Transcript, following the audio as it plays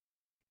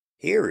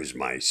Here is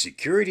my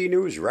security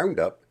news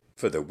roundup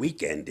for the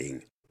week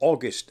ending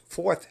August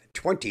 4th,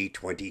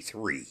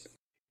 2023.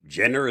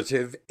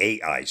 Generative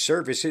AI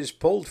services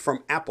pulled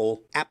from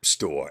Apple App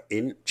Store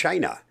in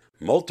China.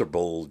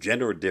 Multiple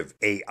generative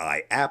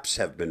AI apps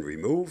have been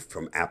removed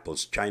from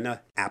Apple's China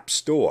App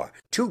Store,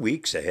 2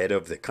 weeks ahead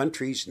of the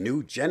country's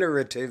new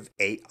generative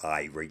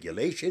AI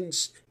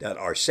regulations that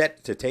are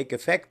set to take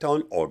effect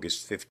on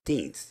August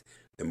 15th.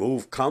 The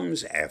move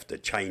comes after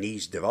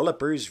Chinese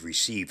developers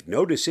received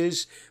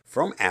notices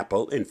from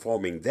Apple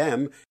informing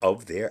them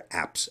of their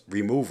app's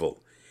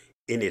removal.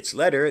 In its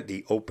letter,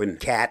 the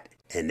OpenCat,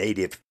 a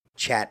native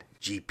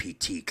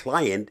ChatGPT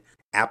client,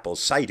 Apple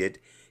cited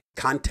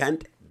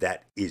content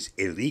that is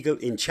illegal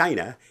in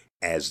China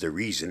as the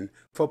reason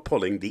for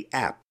pulling the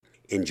app.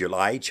 In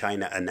July,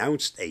 China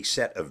announced a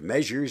set of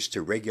measures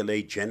to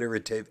regulate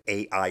generative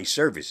AI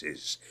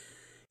services,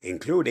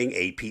 including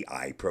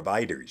API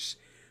providers.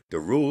 The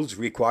rules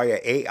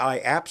require AI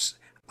apps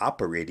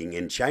operating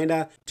in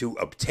China to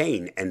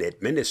obtain an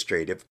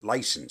administrative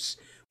license,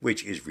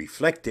 which is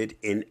reflected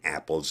in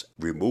Apple's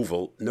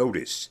removal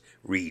notice.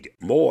 Read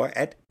more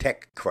at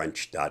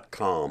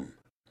TechCrunch.com.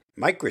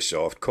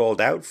 Microsoft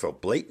called out for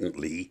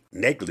blatantly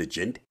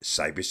negligent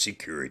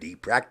cybersecurity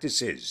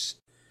practices.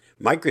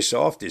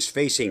 Microsoft is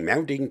facing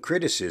mounting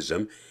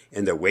criticism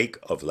in the wake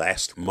of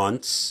last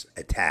month's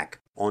attack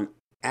on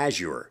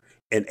Azure.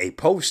 In a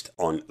post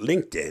on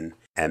LinkedIn,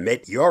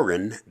 Amit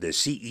Yoran, the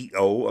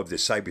CEO of the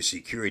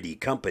cybersecurity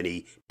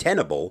company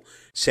Tenable,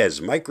 says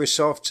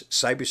Microsoft's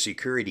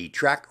cybersecurity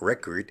track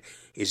record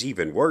is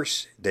even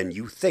worse than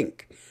you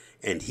think,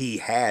 and he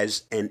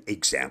has an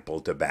example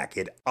to back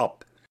it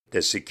up.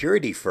 The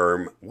security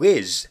firm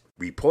Wiz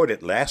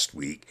reported last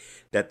week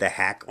that the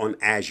hack on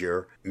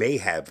Azure may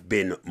have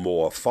been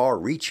more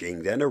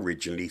far-reaching than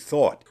originally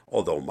thought,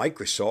 although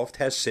Microsoft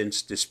has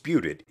since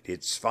disputed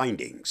its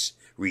findings.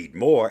 Read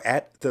more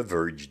at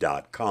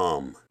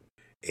TheVerge.com.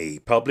 A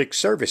public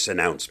service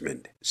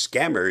announcement.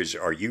 Scammers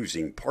are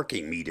using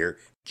parking meter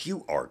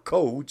QR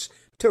codes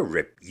to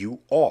rip you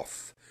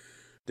off.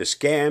 The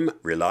scam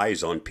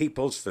relies on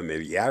people's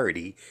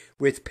familiarity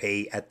with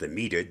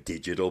pay-at-the-meter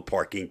digital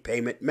parking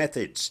payment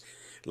methods,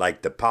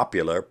 like the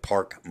popular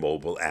Park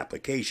mobile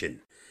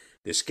application.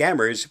 The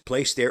scammers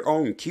place their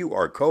own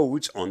QR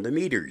codes on the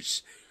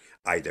meters,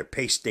 either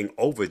pasting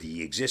over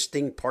the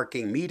existing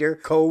parking meter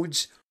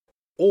codes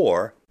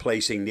or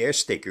placing their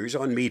stickers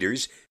on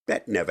meters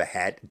that never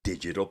had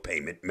digital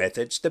payment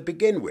methods to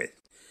begin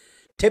with.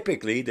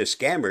 Typically, the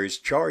scammers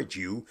charge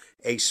you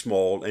a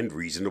small and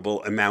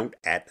reasonable amount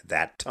at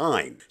that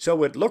time,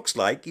 so it looks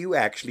like you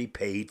actually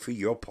paid for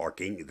your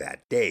parking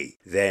that day.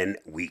 Then,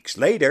 weeks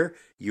later,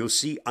 you'll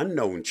see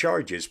unknown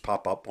charges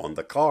pop up on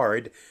the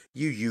card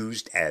you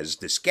used as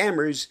the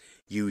scammers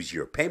use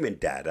your payment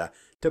data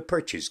to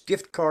purchase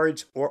gift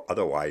cards or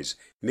otherwise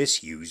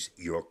misuse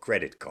your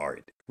credit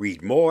card.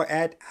 Read more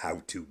at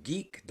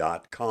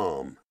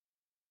howtogeek.com.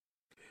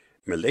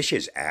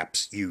 Malicious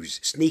apps use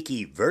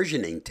sneaky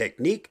versioning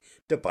technique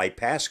to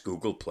bypass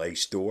Google Play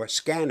Store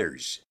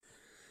scanners.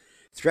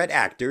 Threat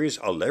actors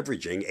are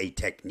leveraging a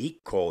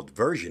technique called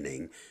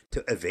versioning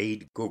to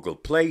evade Google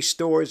Play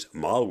Store's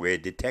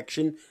malware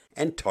detection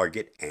and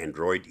target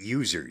Android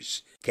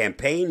users.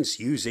 Campaigns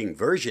using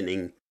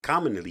versioning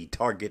commonly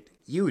target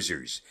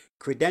users,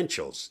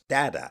 credentials,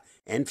 data,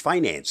 and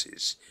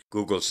finances.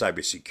 Google's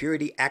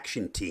Cybersecurity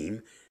Action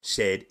Team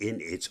said in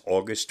its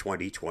August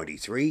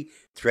 2023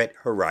 Threat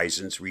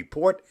Horizons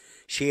report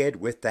shared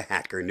with the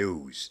Hacker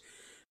News.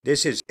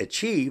 This is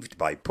achieved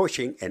by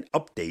pushing an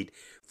update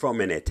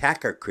from an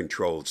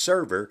attacker-controlled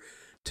server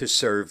to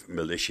serve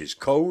malicious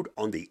code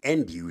on the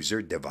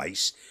end-user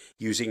device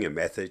using a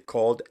method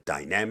called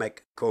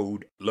dynamic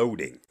code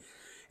loading,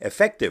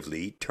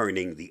 effectively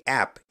turning the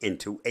app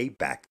into a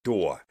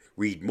backdoor.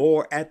 Read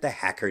more at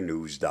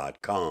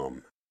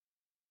thehackernews.com.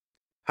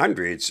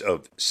 Hundreds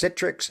of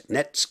Citrix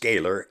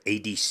NetScaler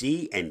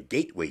ADC and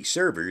gateway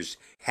servers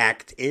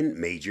hacked in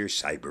major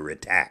cyber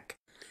attack.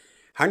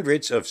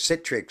 Hundreds of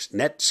Citrix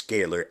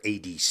NetScaler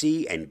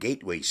ADC and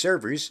gateway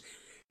servers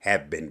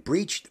have been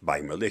breached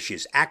by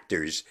malicious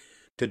actors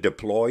to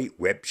deploy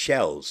web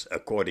shells,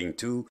 according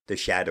to the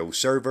Shadow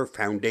Server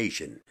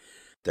Foundation.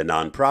 The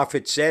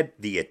nonprofit said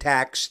the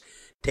attacks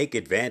take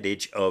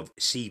advantage of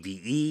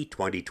CVE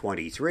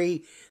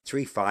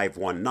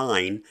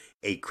 2023-3519,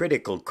 a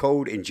critical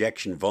code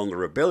injection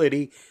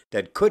vulnerability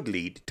that could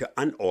lead to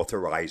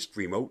unauthorized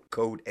remote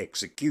code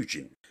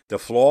execution. The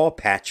flaw,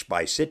 patched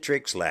by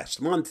Citrix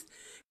last month,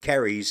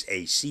 carries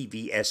a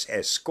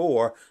CVSS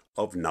score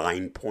of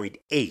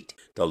 9.8.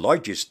 The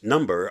largest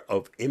number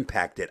of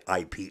impacted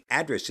IP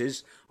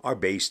addresses are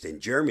based in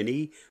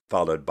Germany,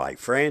 followed by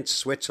France,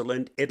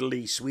 Switzerland,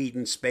 Italy,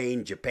 Sweden,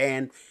 Spain,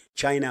 Japan,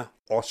 China,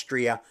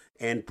 Austria,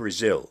 and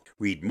Brazil.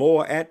 Read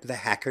more at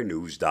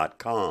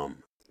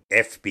thehackernews.com.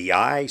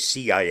 FBI,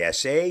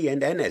 CISA,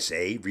 and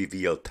NSA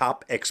reveal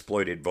top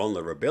exploited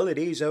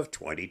vulnerabilities of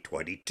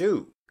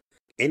 2022.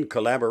 In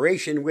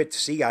collaboration with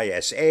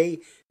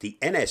CISA, The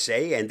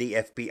NSA and the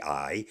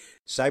FBI,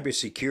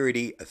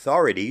 cybersecurity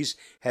authorities,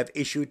 have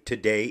issued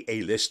today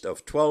a list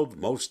of 12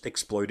 most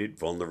exploited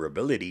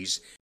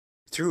vulnerabilities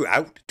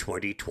throughout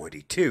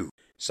 2022.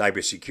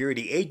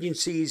 Cybersecurity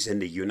agencies in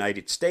the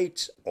United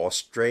States,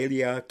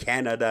 Australia,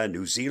 Canada,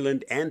 New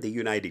Zealand, and the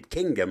United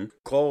Kingdom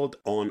called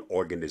on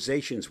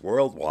organizations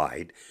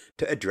worldwide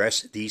to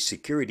address these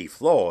security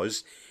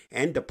flaws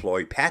and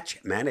deploy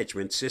patch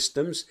management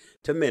systems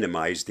to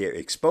minimize their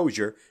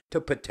exposure to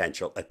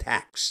potential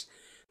attacks.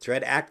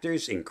 Threat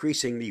actors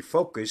increasingly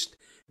focused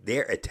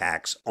their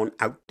attacks on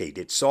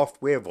outdated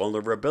software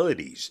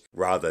vulnerabilities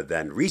rather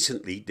than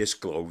recently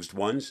disclosed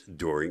ones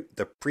during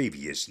the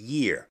previous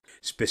year,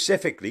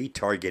 specifically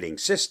targeting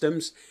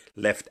systems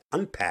left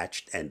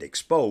unpatched and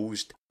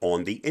exposed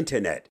on the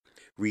Internet.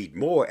 Read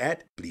more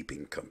at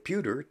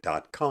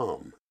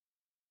bleepingcomputer.com.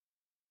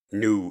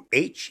 New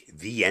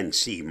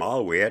HVNC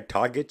malware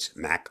targets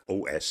Mac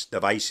OS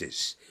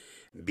devices.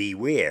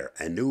 Beware,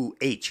 a new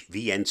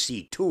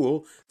HVNC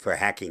tool for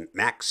hacking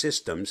Mac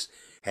systems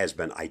has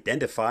been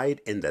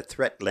identified in the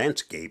threat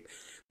landscape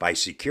by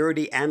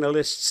security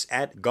analysts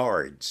at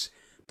Guards.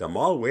 The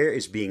malware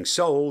is being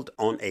sold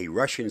on a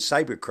Russian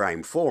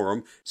cybercrime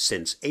forum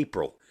since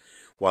April.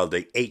 While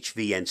the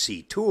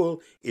HVNC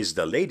tool is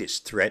the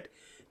latest threat,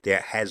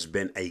 there has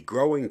been a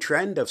growing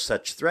trend of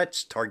such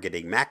threats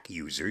targeting Mac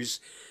users,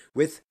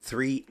 with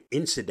 3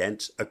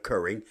 incidents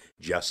occurring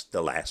just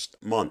the last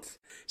month.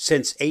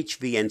 Since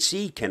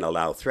HVNC can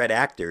allow threat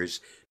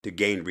actors to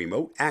gain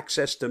remote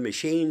access to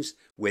machines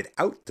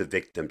without the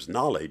victim's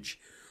knowledge,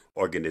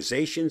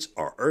 organizations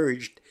are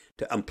urged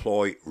to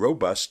employ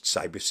robust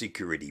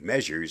cybersecurity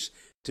measures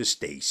to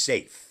stay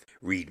safe.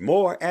 Read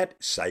more at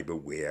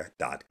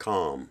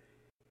cyberware.com.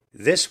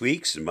 This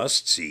week's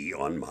must-see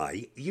on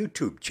my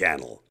YouTube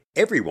channel.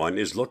 Everyone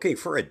is looking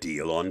for a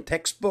deal on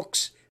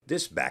textbooks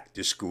this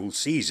back-to-school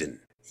season.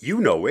 You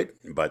know it,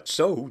 but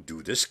so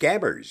do the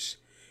scammers.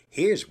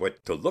 Here's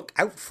what to look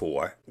out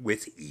for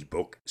with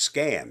ebook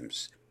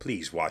scams.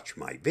 Please watch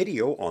my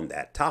video on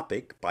that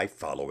topic by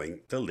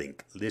following the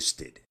link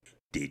listed.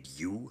 Did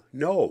you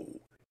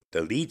know?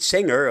 The lead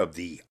singer of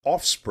The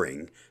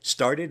Offspring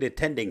started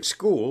attending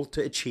school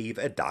to achieve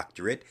a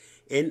doctorate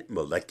in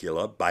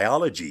molecular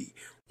biology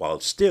while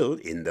still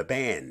in the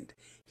band.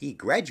 He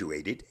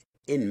graduated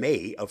in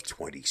May of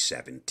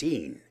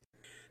 2017.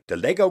 The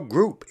Lego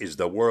Group is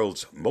the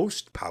world's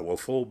most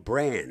powerful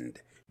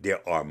brand.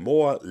 There are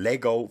more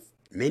Lego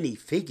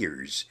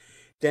minifigures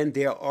than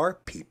there are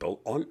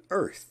people on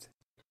Earth.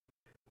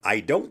 I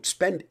don't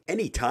spend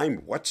any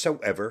time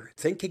whatsoever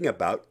thinking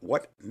about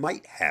what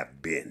might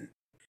have been.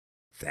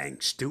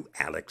 Thanks to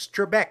Alex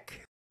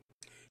Trebek.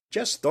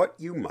 Just thought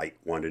you might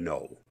want to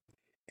know.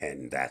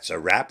 And that's a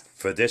wrap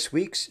for this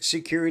week's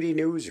Security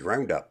News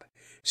Roundup.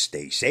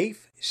 Stay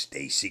safe,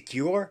 stay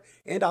secure,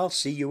 and I'll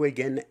see you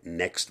again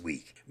next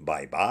week.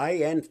 Bye-bye,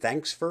 and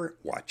thanks for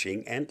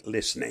watching and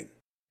listening.